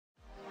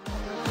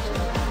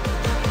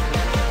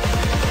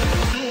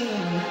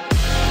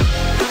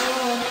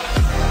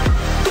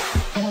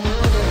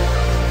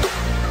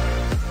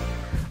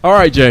All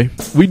right, Jay.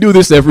 We do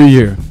this every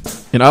year,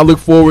 and I look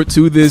forward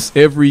to this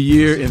every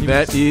year, and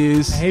that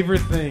is favorite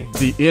thing,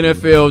 the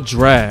NFL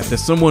draft.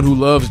 As someone who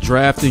loves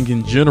drafting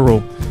in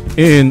general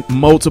in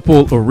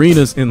multiple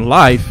arenas in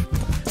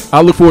life,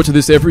 I look forward to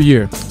this every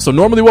year. So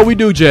normally what we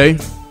do, Jay,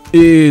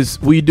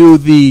 is we do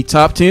the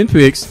top 10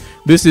 picks.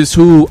 This is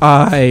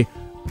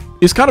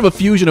it's kind of a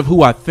fusion of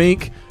who I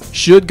think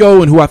should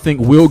go and who I think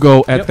will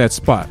go at that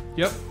spot.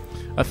 Yep.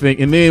 I think,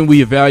 and then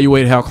we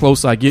evaluate how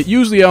close I get.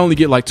 Usually I only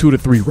get like 2 to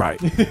 3 right.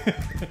 Well,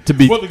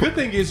 the good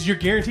thing is you're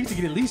guaranteed to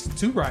get at least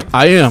 2 right.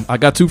 I am. I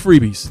got 2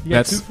 freebies.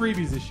 Yeah, 2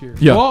 freebies this year.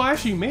 Yeah. Well,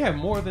 actually, you may have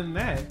more than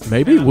that.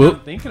 Maybe. I'm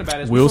thinking about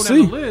it. We'll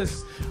see. Down the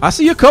list. I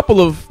see a couple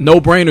of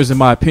no-brainers in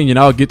my opinion.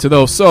 I'll get to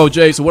those. So,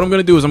 Jay, what I'm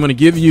going to do is I'm going to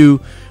give you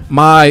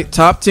my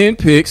top 10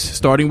 picks,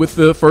 starting with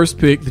the first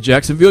pick, the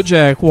Jacksonville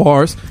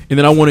Jaguars, and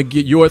then I want to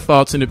get your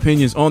thoughts and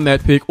opinions on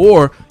that pick,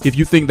 or if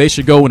you think they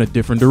should go in a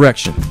different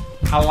direction.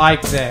 I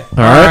like that. All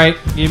right.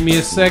 Give me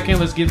a second.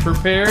 Let's get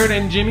prepared.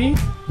 And Jimmy,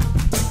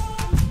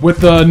 with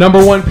the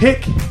number 1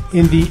 pick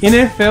in the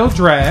NFL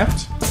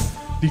draft,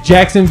 the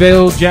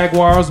Jacksonville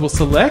Jaguars will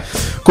select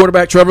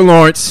quarterback Trevor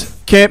Lawrence.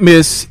 Can't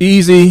miss.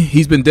 Easy.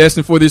 He's been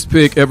destined for this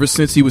pick ever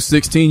since he was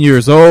 16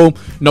 years old.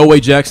 No way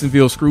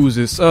Jacksonville screws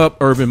this up.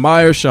 Urban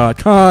Meyer, Shad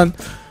Khan.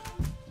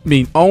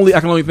 I can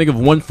only think of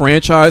one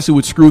franchise who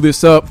would screw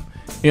this up,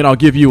 and I'll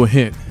give you a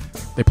hint.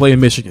 They play in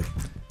Michigan.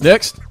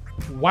 Next.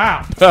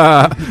 Wow.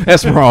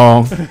 That's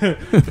wrong.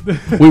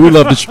 we would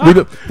love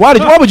to.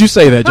 Why would you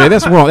say that, Jay?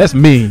 That's wrong. That's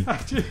mean.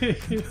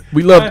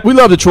 We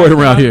love Detroit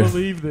around here. I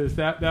believe this.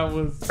 That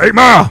was. Hey,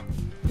 Ma.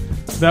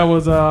 That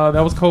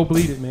was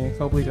cold-bleeded, man.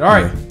 Cold-bleeded. All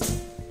right.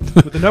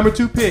 With the number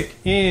 2 pick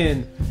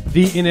in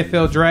the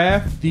NFL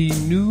draft, the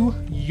New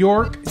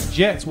York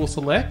Jets will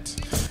select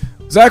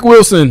Zach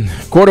Wilson,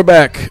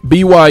 quarterback,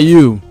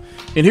 BYU.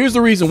 And here's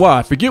the reason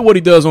why. Forget what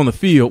he does on the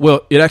field.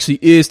 Well, it actually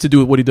is to do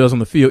with what he does on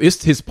the field.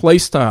 It's his play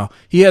style.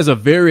 He has a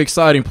very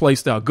exciting play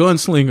style.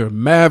 Gunslinger,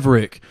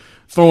 maverick,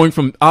 throwing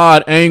from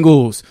odd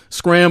angles,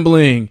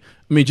 scrambling.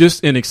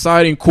 Just an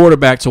exciting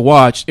quarterback to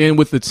watch. And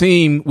with the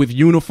team with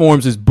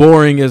uniforms as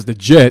boring as the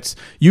Jets,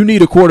 you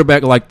need a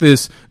quarterback like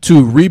this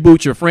to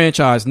reboot your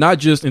franchise, not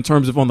just in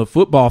terms of on the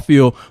football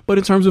field, but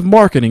in terms of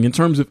marketing, in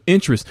terms of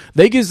interest.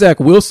 They get Zach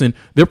Wilson,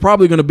 they're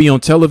probably going to be on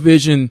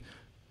television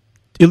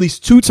at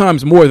least 2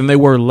 times more than they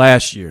were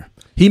last year.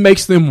 He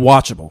makes them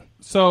watchable.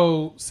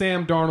 So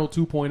Sam Darnold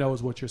 2.0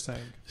 is what you're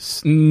saying?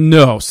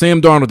 No,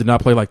 Sam Darnold did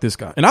not play like this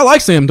guy. And I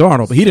like Sam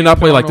Darnold, but he did not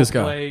play like this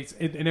guy.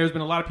 And there's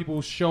been a lot of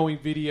people showing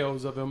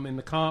videos of him in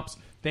the comps.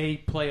 They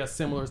play a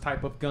similar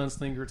type of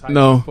gunslinger type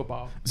of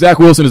football. Zach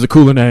Wilson is a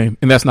cooler name,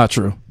 and that's not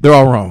true. They're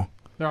all wrong.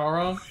 They're all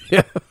wrong?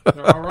 Yeah.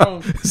 They're all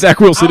wrong. Zach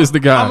Wilson is the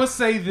guy. I'm going to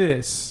say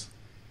this.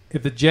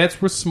 If the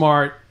Jets were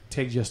smart,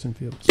 take Justin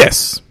Fields.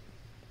 Yes.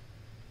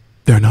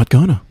 They're not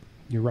gonna.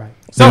 You're right.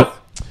 So,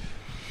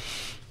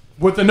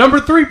 with the number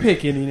 3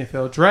 pick in the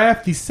NFL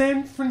draft, the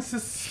San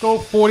Francisco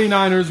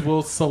 49ers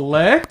will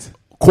select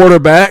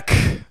quarterback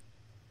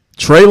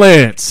Trey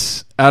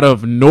Lance out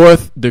of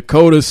North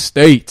Dakota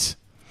State.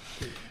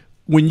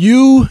 When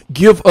you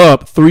give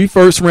up 3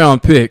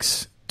 first-round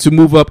picks to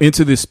move up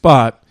into this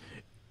spot,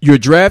 you're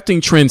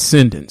drafting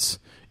transcendence.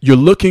 You're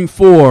looking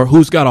for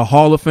who's got a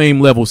Hall of Fame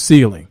level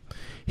ceiling.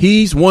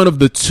 He's one of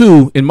the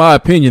 2, in my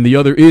opinion. The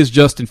other is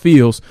Justin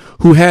Fields,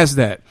 who has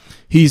that.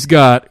 He's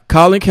got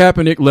Colin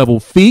Kaepernick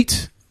level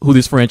feet, who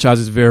this franchise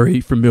is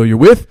very familiar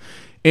with,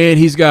 and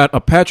he's got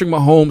a Patrick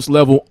Mahomes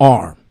level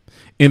arm.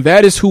 And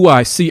that is who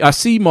I see. I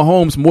see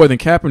Mahomes more than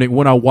Kaepernick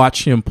when I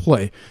watch him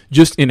play,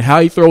 just in how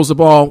he throws the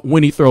ball,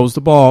 when he throws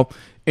the ball.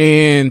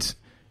 And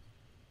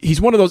he's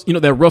one of those,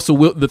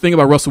 that the thing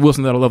about Russell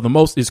Wilson that I love the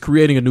most is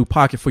creating a new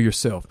pocket for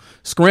yourself.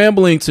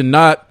 Scrambling to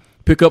not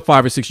pick up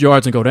 5 or 6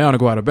 yards and go down and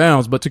go out of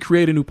bounds, but to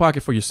create a new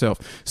pocket for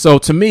yourself. So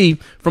to me,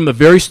 from the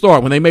very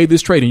start, when they made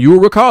this trade, and you will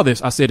recall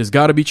this, I said it's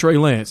got to be Trey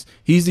Lance.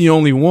 He's the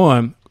only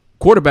one,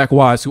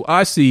 quarterback-wise, who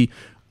I see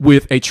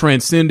with a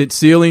transcendent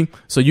ceiling,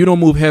 so you don't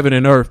move heaven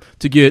and earth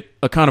to get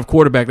a kind of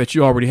quarterback that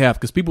you already have.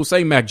 Because people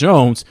say Mac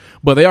Jones,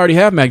 but they already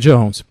have Mac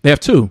Jones. They have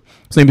 2.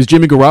 His name is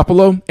Jimmy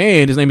Garoppolo,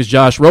 and his name is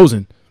Josh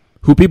Rosen,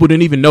 who people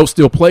didn't even know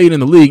still played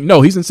in the league.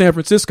 No, he's in San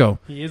Francisco.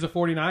 He is a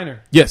 49er.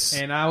 Yes.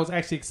 And I was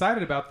actually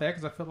excited about that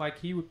because I felt like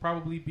he would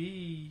probably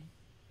be...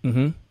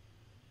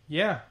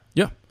 Yeah.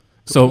 Yeah.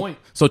 So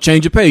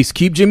change your pace.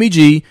 Keep Jimmy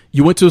G.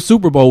 You went to a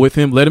Super Bowl with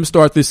him. Let him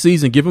start this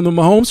season. Give him the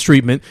Mahomes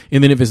treatment.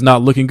 And then if it's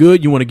not looking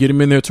good, you want to get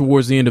him in there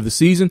towards the end of the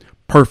season.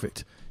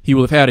 Perfect. He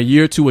will have had a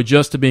year to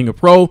adjust to being a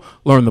pro,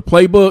 learn the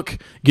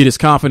playbook, get his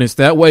confidence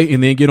that way,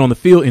 and then get on the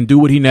field and do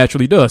what he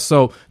naturally does.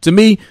 So to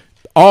me,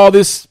 all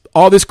this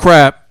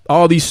crap,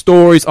 all these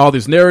stories, all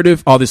this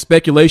narrative, all this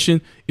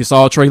speculation, it's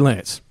all Trey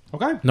Lance.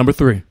 Okay. Number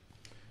 3.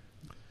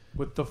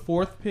 With the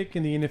 4th pick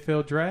in the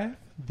NFL draft,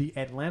 the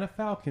Atlanta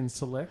Falcons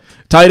select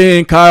tight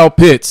end Kyle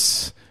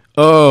Pitts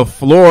of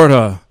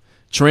Florida.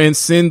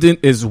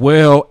 Transcendent as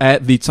well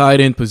at the tight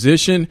end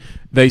position.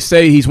 They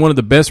say he's one of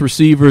the best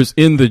receivers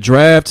in the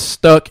draft,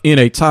 stuck in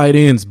a tight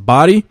end's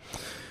body.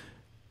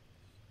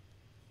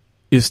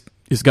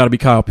 it's got to be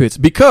Kyle Pitts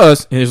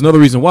because, and there's another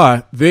reason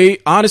why, they're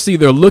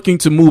looking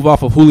to move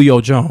off of Julio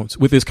Jones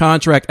with his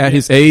contract at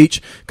his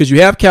age because you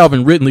have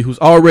Calvin Ridley who's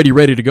already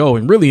ready to go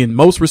and really in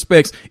most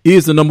respects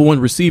is the number one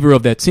receiver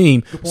of that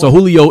team. So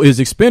Julio is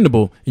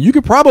expendable. And you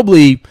could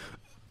probably,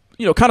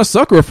 kind of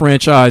sucker a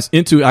franchise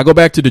into, I go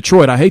back to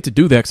Detroit. I hate to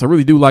do that because I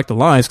really do like the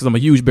Lions because I'm a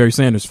huge Barry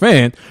Sanders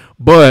fan,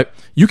 but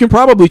you can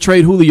probably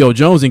trade Julio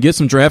Jones and get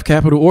some draft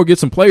capital or get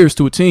some players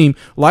to a team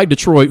like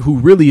Detroit who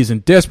really is in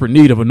desperate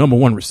need of a number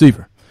one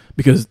receiver.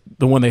 Because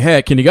the one they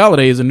had, Kenny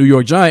Golladay, is a New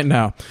York Giant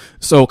now.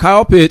 So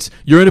Kyle Pitts,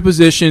 you're in a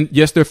position,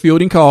 yes, they're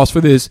fielding calls for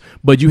this,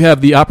 but you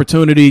have the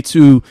opportunity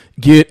to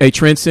get a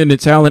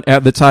transcendent talent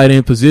at the tight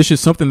end position,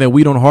 something that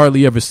we don't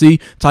hardly ever see.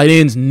 Tight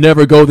ends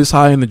never go this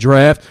high in the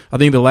draft. I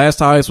think the last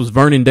highest was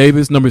Vernon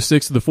Davis, number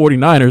 6 of the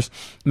 49ers,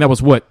 and that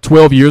was,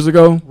 12 years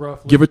ago,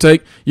 roughly, give or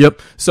take?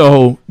 Yep.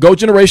 So go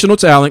generational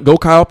talent, go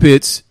Kyle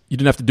Pitts. You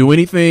didn't have to do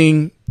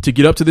anything to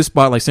get up to this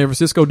spot like San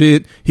Francisco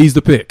did. He's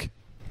the pick.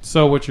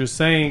 So what you're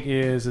saying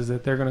is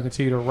that they're going to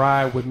continue to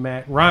ride with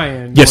Matt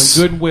Ryan. Yes.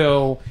 Knowing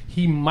goodwill,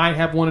 he might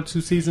have 1 or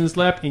 2 seasons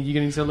left, and you're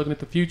going to start looking at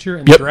the future.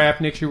 And Yep. the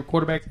draft next year with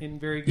quarterbacks isn't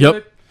very good.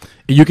 Yep.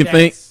 And you can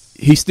think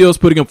he still's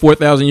putting up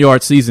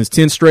 4,000-yard seasons,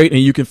 10 straight, and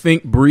you can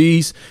thank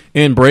Breeze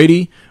and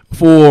Brady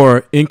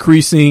for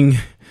increasing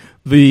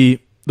the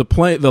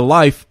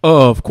life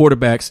of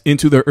quarterbacks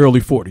into their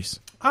early 40s.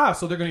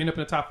 So they're going to end up in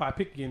the top 5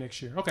 pick again next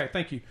year. Okay,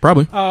 thank you.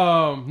 Probably.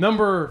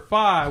 Number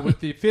 5 with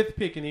the 5th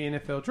pick in the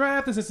NFL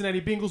draft, the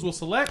Cincinnati Bengals will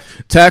select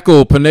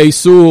tackle Penei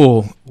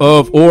Sewell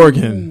of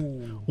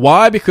Oregon.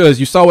 Why? Because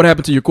you saw what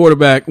happened to your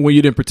quarterback when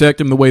you didn't protect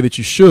him the way that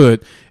you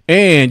should.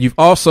 And you've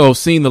also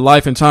seen the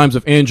life and times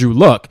of Andrew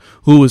Luck,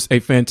 who is a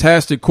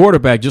fantastic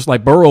quarterback, just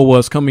like Burrow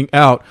was coming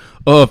out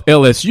of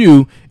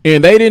LSU.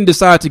 And they didn't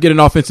decide to get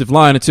an offensive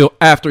line until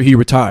after he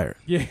retired.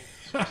 Yeah.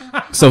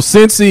 So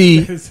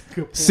Cincy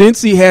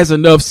has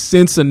enough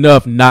sense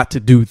not to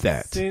do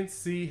that.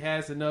 Cincy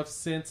has enough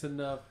sense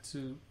enough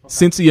to. Okay.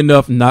 Cincy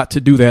enough not to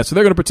do that. So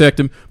they're going to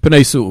protect him.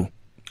 Penei Sewell.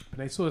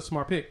 Penei Sewell is a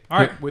smart pick. All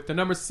right, with the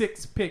number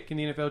 6 pick in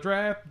the NFL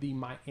draft, the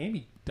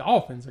Miami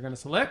Dolphins are going to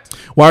select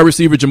wide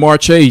receiver Jamar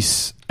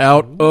Chase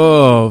out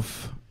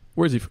of.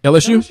 Where is he?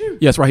 LSU?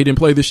 Yes, right. He didn't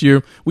play this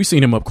year. We've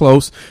seen him up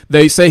close.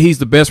 They say he's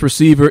the best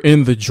receiver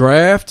in the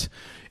draft,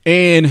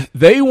 and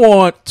they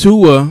want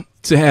Tua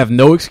to have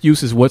no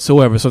excuses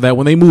whatsoever so that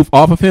when they move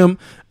off of him,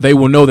 they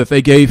will know that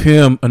they gave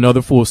him another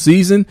full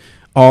season.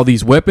 All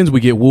these weapons.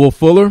 We get Will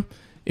Fuller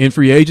in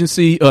free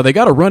agency. They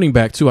got a running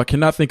back, too. I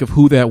cannot think of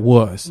who that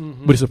was,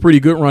 but it's a pretty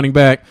good running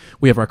back.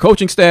 We have our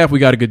coaching staff. We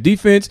got a good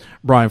defense.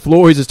 Brian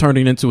Flores is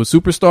turning into a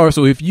superstar.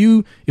 So if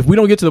we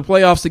don't get to the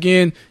playoffs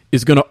again,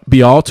 it's going to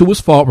be all to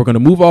his fault. We're going to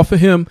move off of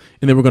him,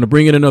 and then we're going to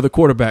bring in another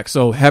quarterback.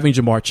 So having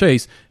Jamar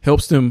Chase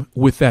helps them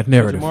with that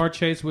narrative. Jamar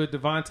Chase with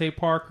Devontae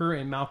Parker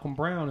and Malcolm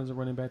Brown is a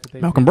running back that they.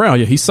 Malcolm Brown,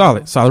 yeah, he's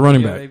solid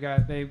running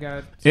back. They've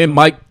got. And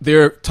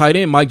their tight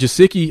end, Mike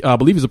Gesicki, I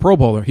believe he's a Pro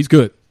Bowler. He's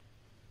good.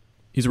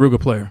 He's a real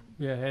good player.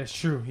 Yeah, that's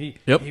true. He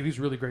was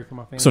really great for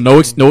my family. So no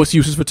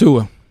excuses for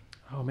Tua.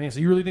 Oh man, so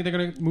you really think they're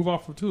going to move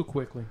off of Tua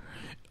quickly?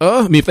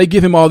 If they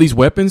give him all these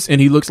weapons and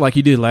he looks like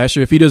he did last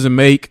year, if he doesn't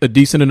make a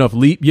decent enough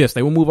leap, yes,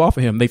 they will move off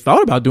of him. They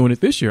thought about doing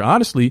it this year.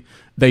 Honestly,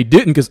 they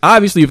didn't because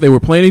obviously if they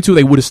were planning to,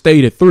 they would have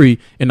stayed at 3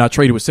 and not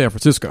traded with San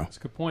Francisco. That's a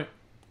good point.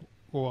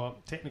 Well,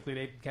 technically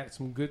they've got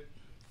some good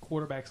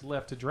quarterbacks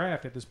left to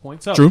draft at this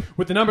point. So, true.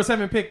 With the number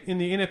 7 pick in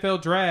the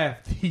NFL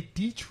draft, the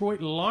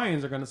Detroit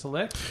Lions are going to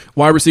select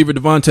wide receiver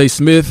Devontae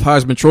Smith,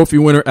 Heisman Trophy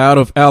winner out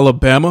of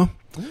Alabama.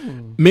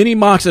 Many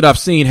mocks that I've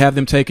seen have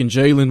them taking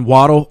Jalen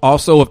Waddle,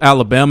 also of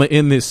Alabama,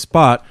 in this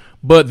spot.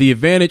 But the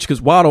advantage,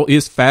 because Waddle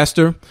is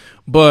faster,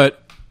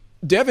 but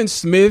Devin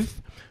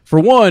Smith, for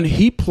one,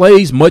 he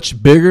plays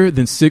much bigger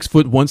than 6',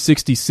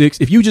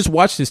 166. If you just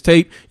watched his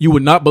tape, you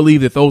would not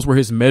believe that those were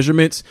his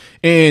measurements.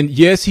 And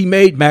yes, he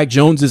made Mac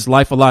Jones's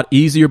life a lot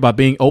easier by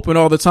being open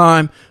all the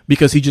time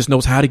because he just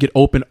knows how to get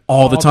open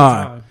all the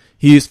time.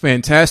 He is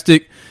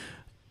fantastic.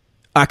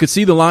 I could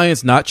see the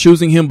Lions not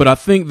choosing him, but I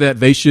think that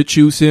they should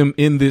choose him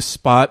in this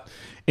spot.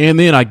 And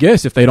then I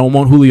guess if they don't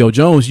want Julio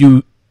Jones,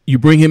 you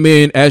bring him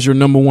in as your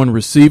number 1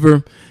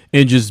 receiver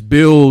and just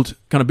build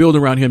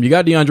around him. You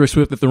got DeAndre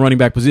Swift at the running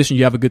back position.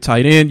 You have a good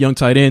tight end, young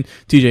tight end,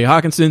 TJ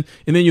Hawkinson,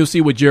 and then you'll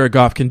see what Jared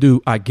Goff can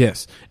do, I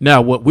guess.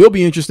 Now, what will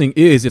be interesting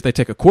is if they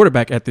take a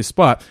quarterback at this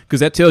spot,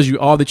 because that tells you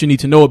all that you need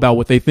to know about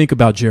what they think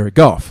about Jared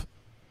Goff.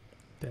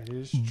 That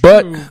is true.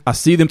 But I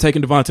see them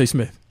taking Devontae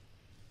Smith.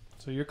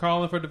 So you're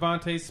calling for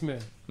Devontae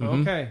Smith.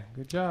 Mm-hmm. Okay,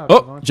 good job.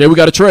 Oh, Jay, we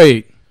got a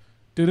trade.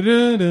 The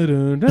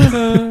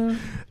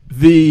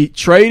The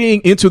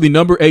trading into the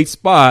number 8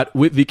 spot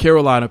with the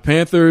Carolina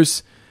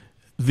Panthers,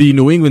 the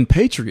New England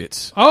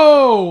Patriots.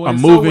 Oh, I'm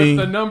so moving.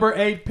 with the number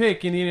 8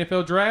 pick in the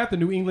NFL draft, the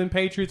New England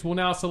Patriots will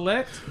now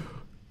select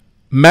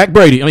Mac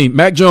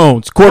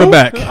Jones,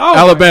 quarterback,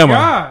 Alabama. My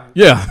God.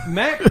 Yeah.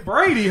 Mac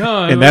Brady,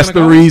 huh? And that's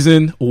the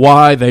reason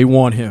why they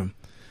want him.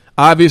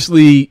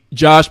 obviously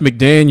Josh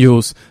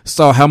McDaniels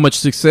saw how much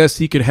success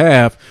he could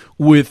have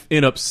with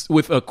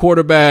a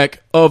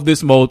quarterback of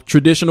this mold,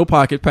 traditional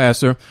pocket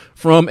passer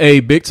from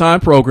a big-time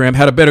program,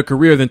 had a better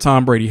career than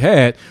Tom Brady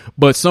had,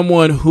 but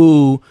someone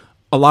who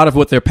a lot of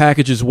what their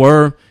packages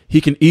were,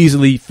 he can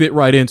easily fit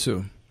right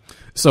into.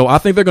 So I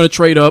think they're going to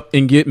trade up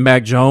and get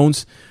Mac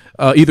Jones.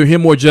 Either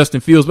him or Justin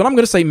Fields, but I'm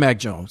going to say Mac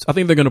Jones. I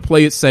think they're going to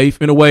play it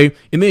safe in a way,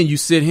 and then you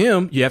sit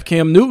him. You have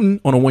Cam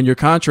Newton on a 1-year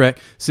contract.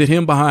 Sit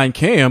him behind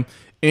Cam,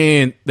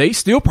 and they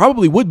still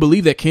probably would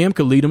believe that Cam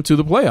could lead them to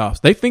the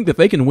playoffs. They think that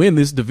they can win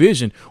this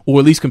division or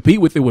at least compete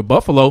with it with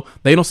Buffalo.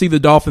 They don't see the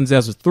Dolphins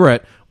as a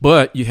threat,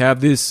 but you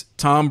have this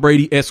Tom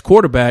Brady-esque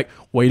quarterback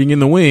waiting in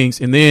the wings,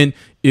 and then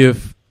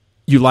if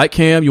you like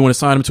Cam, you want to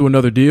sign him to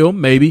another deal,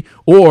 maybe,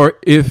 or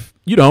if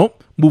you don't,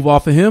 move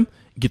off of him,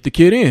 get the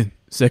kid in,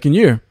 second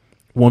year.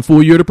 1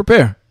 full year to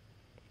prepare.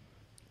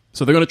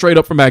 So they're going to trade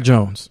up for Mac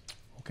Jones.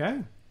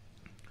 Okay.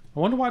 I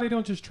wonder why they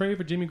don't just trade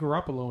for Jimmy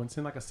Garoppolo and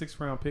send like a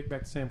 6th-round pick back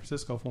to San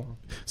Francisco for him.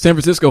 San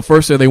Francisco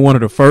first said they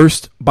wanted a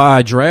first.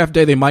 By draft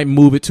day, they might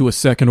move it to a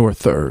 2nd or a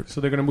 3rd.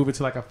 So they're going to move it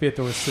to like a 5th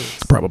or a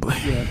 6th. Probably.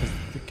 Yeah, because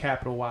the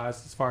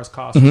capital-wise, as far as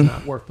cost, it's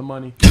not worth the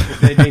money.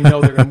 They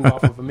know they're going to move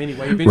off of them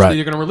anyway. Eventually, Right.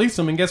 You're going to release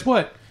them, and guess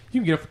what?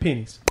 You can get them for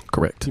pennies.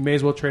 Correct. You may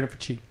as well trade them for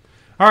cheap.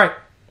 All right.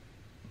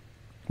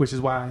 Which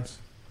is wise.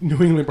 New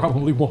England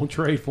probably won't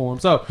trade for him.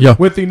 So, Yeah.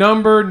 with the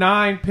number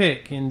 9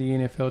 pick in the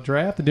NFL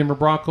draft, the Denver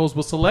Broncos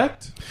will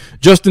select.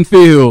 Justin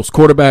Fields,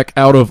 quarterback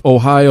out of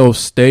Ohio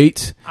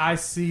State. I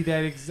see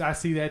that. I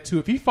see that too.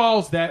 If he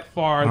falls that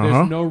far,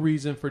 there's no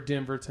reason for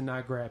Denver to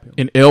not grab him.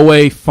 And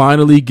Elway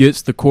finally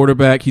gets the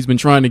quarterback he's been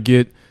trying to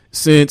get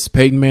since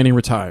Peyton Manning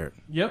retired.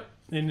 Yep.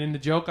 And then the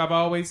joke I've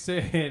always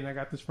said, and I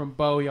got this from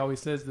Bo, he always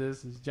says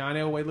this, is John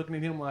Elway looking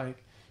at him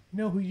like, you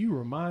know who you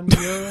remind me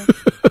of?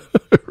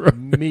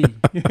 Me.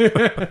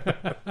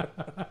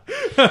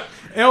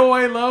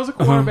 Elway loves a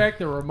quarterback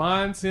that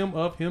reminds him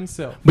of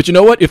himself. But you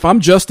know what? If I'm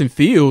Justin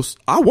Fields,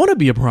 I want to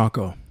be a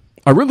Bronco.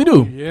 I really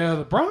do. Yeah,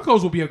 the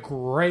Broncos will be a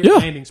great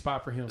landing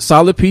spot for him.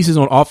 Solid pieces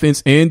on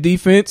offense and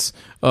defense.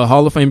 A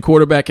Hall of Fame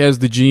quarterback as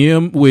the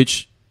GM,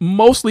 which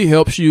mostly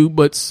helps you,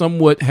 but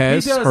somewhat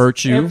has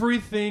hurt you.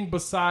 Everything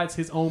besides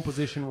his own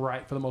position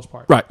right for the most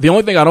part. Right. The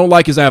only thing I don't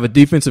like is I have a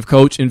defensive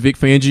coach in Vic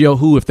Fangio,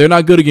 who, if they're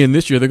not good again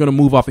this year, they're going to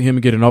move off of him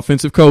and get an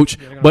offensive coach.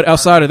 But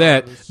outside of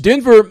that,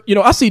 Denver,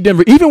 I see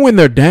Denver, even when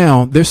they're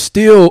down, they're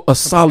still a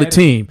solid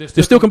team.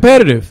 They're still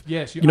competitive.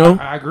 Yes, you know?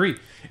 I agree.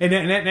 And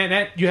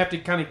that you have to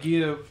kind of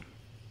give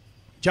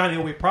John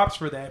Elway props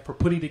for that, for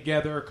putting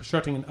together,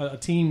 constructing a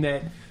team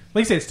that,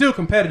 like you said, is still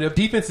competitive.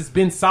 Defense has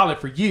been solid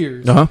for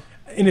years. Uh-huh.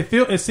 And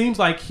it seems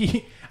like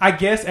I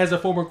guess as a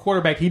former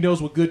quarterback, he knows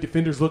what good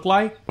defenders look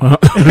like.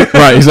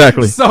 Right,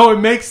 exactly. So it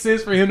makes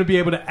sense for him to be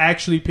able to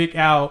actually pick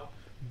out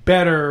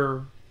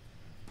better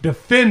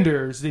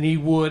defenders than he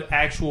would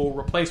actual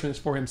replacements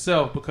for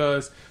himself,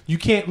 because you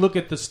can't look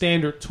at the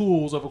standard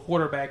tools of a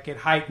quarterback at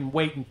height and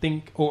weight and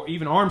think, or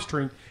even arm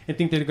strength, and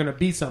think they're going to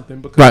be something,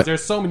 because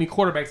there's so many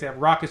quarterbacks that have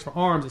rockets for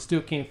arms that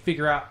still can't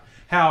figure out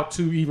how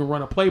to even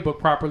run a playbook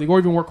properly or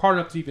even work hard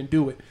enough to even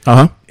do it.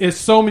 It's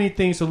so many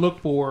things to look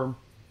for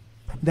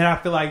that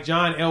I feel like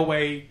John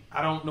Elway,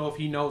 I don't know if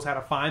he knows how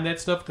to find that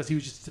stuff, because he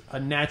was just a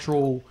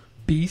natural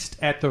beast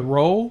at the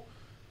role.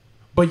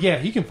 But yeah,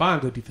 he can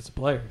find good defensive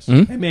players.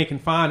 That man can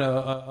find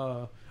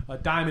a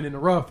diamond in the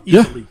rough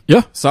easily.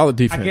 Yeah, solid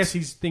defense. I guess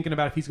he's thinking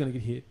about if he's going to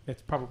get hit.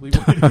 That's probably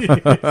what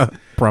it is.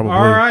 Probably.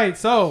 All right,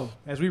 so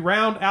as we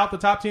round out the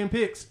top 10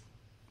 picks,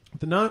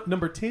 the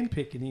number 10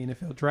 pick in the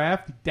NFL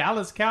draft, the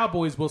Dallas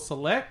Cowboys will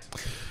select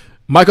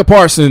Micah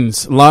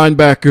Parsons,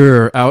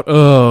 linebacker out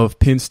of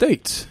Penn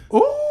State.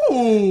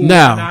 Ooh,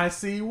 now, and I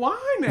see why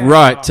now.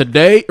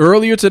 Right,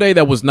 earlier today,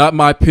 that was not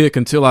my pick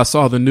until I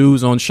saw the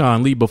news on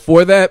Sean Lee.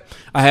 Before that,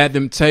 I had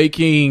them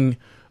taking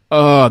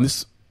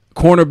this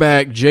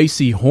cornerback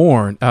J.C.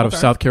 Horn out of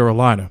South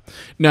Carolina.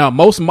 Now,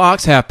 most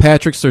mocks have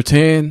Patrick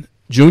Surtain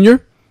Jr. I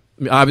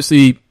mean,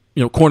 obviously,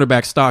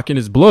 cornerback stock in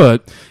his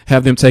blood,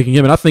 have them taking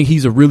him, and I think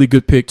he's a really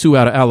good pick too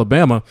out of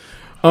Alabama.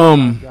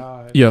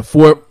 Yeah,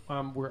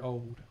 we're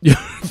old. Yeah,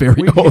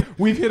 very old.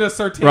 We've hit a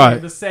Surtain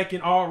in the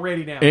second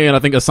already now, and I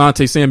think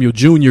Asante Samuel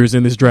Jr. is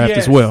in this draft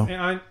as well.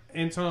 And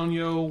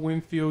Antonio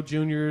Winfield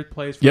Jr.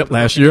 plays for the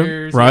last year,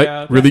 Buccaneers. right?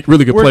 Yeah, really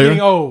good we're player.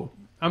 Getting old.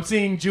 I'm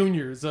seeing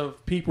juniors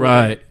of people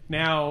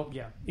now.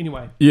 Yeah.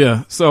 Anyway.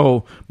 Yeah.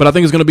 So, but I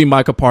think it's going to be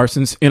Micah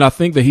Parsons, and I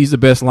think that he's the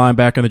best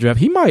linebacker in the draft.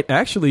 He might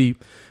actually,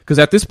 because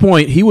at this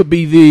point he would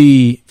be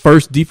the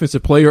first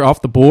defensive player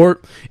off the board,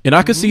 and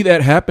I could see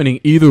that happening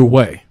either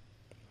way.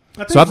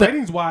 I think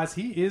ratings-wise,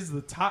 he is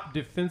the top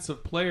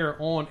defensive player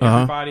on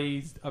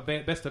everybody's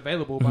best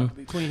available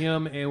between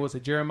him and, was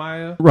it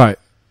Jeremiah? Right.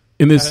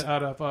 In this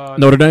out of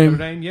Notre Dame? Notre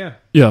Dame, yeah.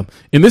 Yeah.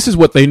 And this is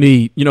what they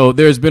need.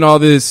 There's been all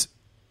this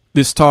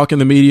talk in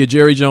the media,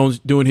 Jerry Jones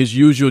doing his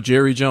usual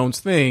Jerry Jones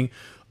thing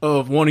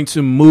of wanting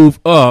to move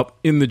up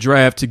in the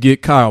draft to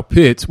get Kyle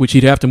Pitts, which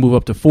he'd have to move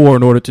up to 4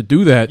 in order to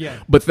do that. Yeah.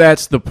 But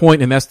that's the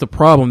point, and that's the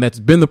problem. That's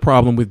been the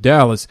problem with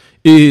Dallas,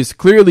 is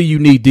clearly you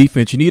need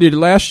defense. You needed it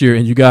last year,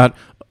 and you got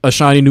a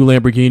shiny new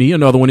Lamborghini.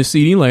 Another one is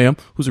CeeDee Lamb,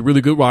 who's a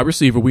really good wide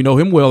receiver. We know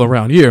him well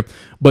around here.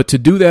 But to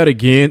do that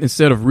again,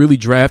 instead of really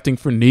drafting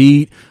for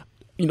need,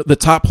 the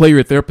top player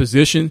at their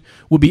position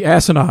would be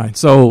asinine.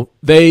 So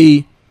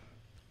they,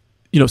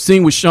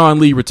 seeing with Sean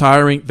Lee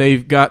retiring,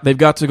 they've got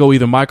to go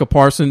either Micah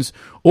Parsons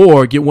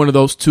or get one of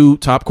those two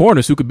top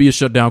corners who could be a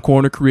shutdown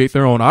corner, create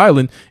their own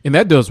island, and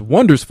that does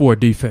wonders for a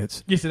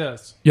defense. Yes, it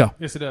does. Yeah.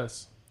 Yes, it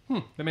does.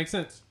 That makes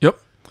sense. Yep.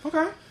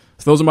 Okay.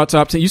 So those are my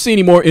top 10. You see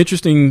any more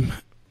interesting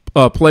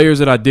players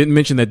that I didn't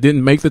mention that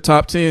didn't make the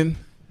top 10?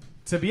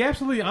 To be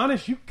absolutely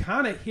honest, you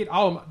kind of hit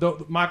all.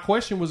 My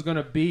question was going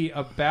to be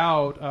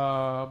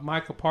about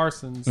Michael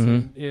Parsons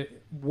and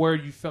where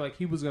you felt like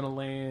he was going to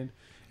land,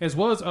 as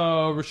well as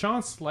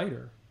Rashawn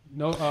Slater,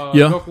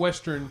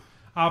 Northwestern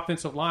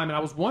offensive lineman. I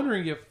was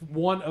wondering if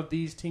one of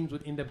these teams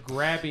would end up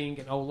grabbing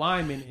an O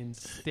lineman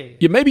instead.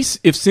 Yeah, maybe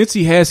if since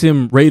he has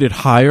him rated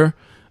higher,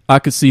 I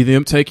could see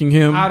them taking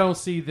him. I don't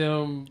see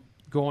them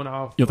going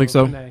off. You think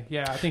so? Renee.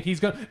 Yeah, I think he's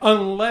going to,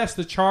 unless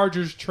the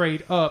Chargers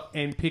trade up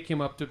and pick him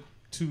up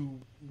to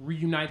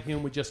reunite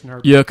him with Justin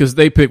Herbert. Yeah, because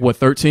they pick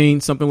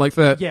 13, something like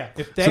that. Yeah,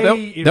 if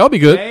that'll be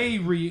good.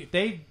 If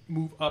they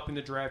move up in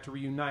the draft to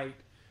reunite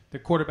the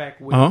quarterback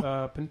with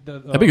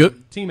that'd be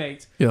good.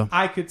 Teammates. Yeah,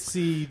 I could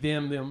see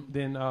them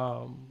then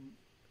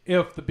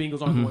if the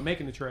Bengals aren't the one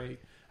making the trade,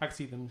 I could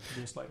see them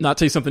doing slightly. Now, I'll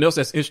tell you something else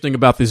that's interesting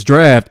about this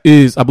draft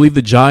is I believe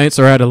the Giants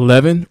are at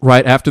 11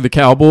 right after the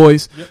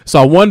Cowboys. Yep.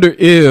 So I wonder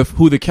if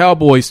who the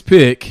Cowboys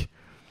pick,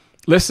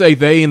 let's say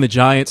they and the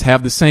Giants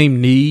have the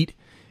same need,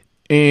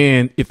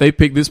 and if they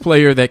pick this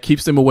player that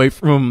keeps them away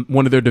from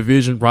one of their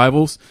division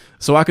rivals.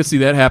 So I could see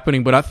that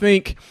happening. But I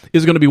think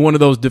it's going to be one of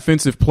those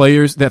defensive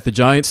players that the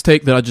Giants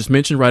take that I just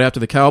mentioned right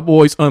after the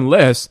Cowboys,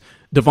 unless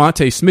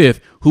Devontae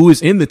Smith, who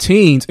is in the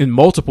teens in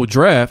multiple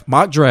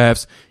mock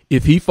drafts,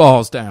 if he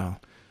falls down,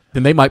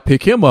 then they might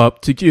pick him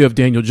up to give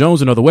Daniel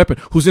Jones another weapon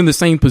who's in the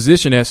same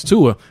position as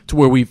Tua, to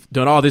where we've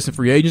done all this in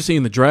free agency,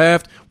 in the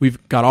draft.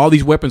 We've got all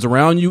these weapons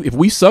around you. If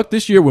we suck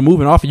this year, we're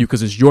moving off of you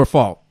because it's your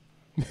fault.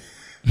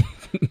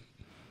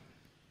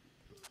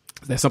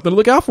 That's something to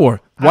look out for.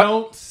 I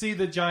don't see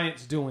the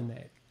Giants doing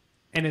that.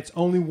 And it's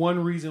only one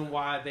reason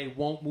why they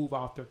won't move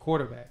off their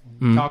quarterback.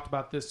 We talked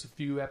about this a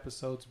few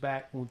episodes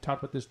back, and we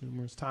talked about this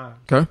numerous times.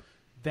 Okay.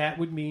 That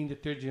would mean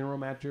that their general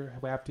manager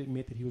would have to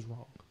admit that he was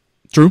wrong.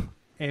 True.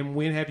 And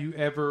when have you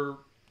ever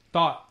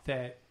thought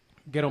that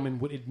Gettleman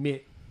would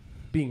admit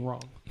being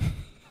wrong?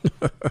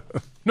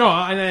 No,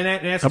 and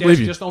that's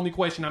just the only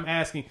question I'm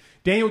asking.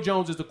 Daniel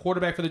Jones is the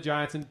quarterback for the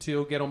Giants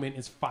until Gettleman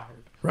is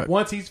fired. Right.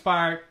 Once he's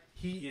fired,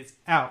 he is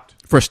out.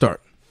 Fresh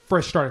start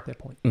at that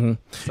point. Mm-hmm.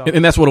 So.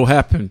 And that's what will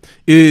happen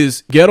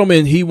is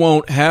Gettleman, he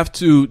won't have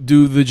to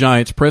do the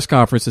Giants press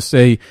conference to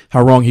say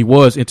how wrong he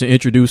was and to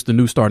introduce the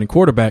new starting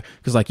quarterback.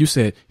 Because like you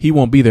said, he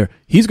won't be there.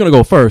 He's going to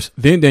go first.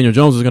 Then Daniel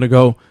Jones is going to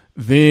go.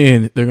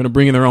 Then they're going to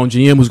bring in their own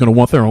GM who's going to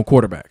want their own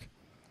quarterback.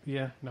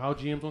 Yeah. Now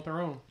GMs want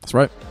their own. That's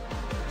right.